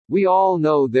We all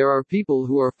know there are people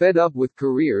who are fed up with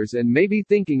careers and maybe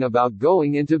thinking about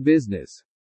going into business.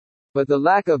 But the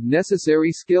lack of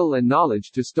necessary skill and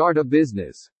knowledge to start a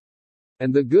business.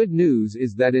 And the good news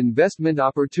is that investment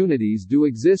opportunities do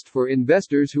exist for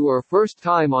investors who are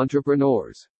first-time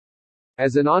entrepreneurs.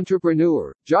 As an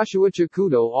entrepreneur, Joshua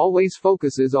Chikuto always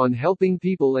focuses on helping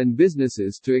people and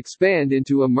businesses to expand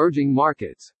into emerging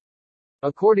markets.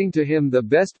 According to him, the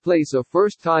best place a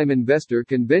first-time investor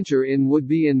can venture in would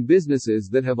be in businesses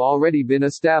that have already been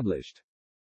established.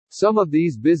 Some of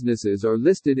these businesses are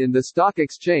listed in the stock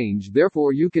exchange,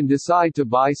 therefore you can decide to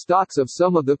buy stocks of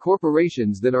some of the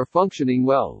corporations that are functioning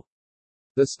well.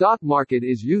 The stock market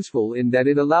is useful in that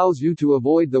it allows you to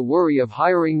avoid the worry of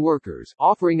hiring workers,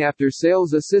 offering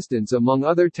after-sales assistance among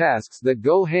other tasks that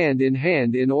go hand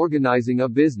in organizing a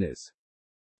business.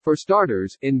 For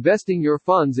starters, investing your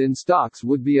funds in stocks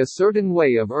would be a certain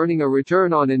way of earning a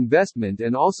return on investment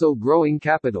and also growing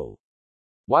capital.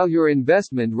 While your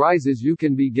investment rises, you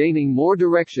can be gaining more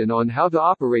direction on how to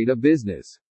operate a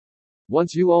business.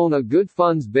 Once you own a good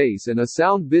funds base and a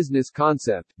sound business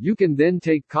concept, you can then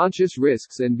take conscious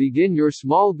risks and begin your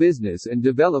small business and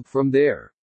develop from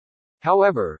there.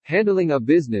 However, handling a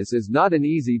business is not an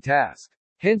easy task.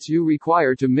 Hence you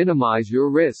require to minimize your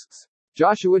risks.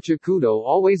 Joshua Chikuto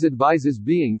always advises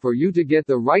being for you to get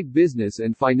the right business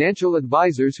and financial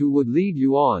advisors who would lead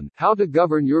you on how to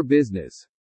govern your business.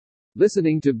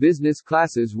 Listening to business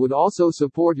classes would also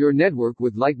support your network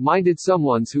with like-minded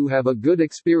someones who have a good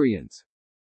experience.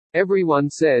 Everyone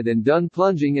said and done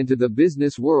plunging into the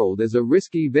business world is a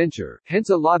risky venture, hence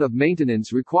a lot of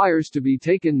maintenance requires to be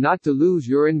taken not to lose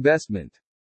your investment.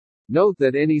 Note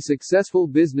that any successful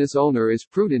business owner is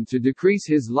prudent to decrease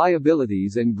his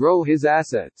liabilities and grow his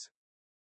assets.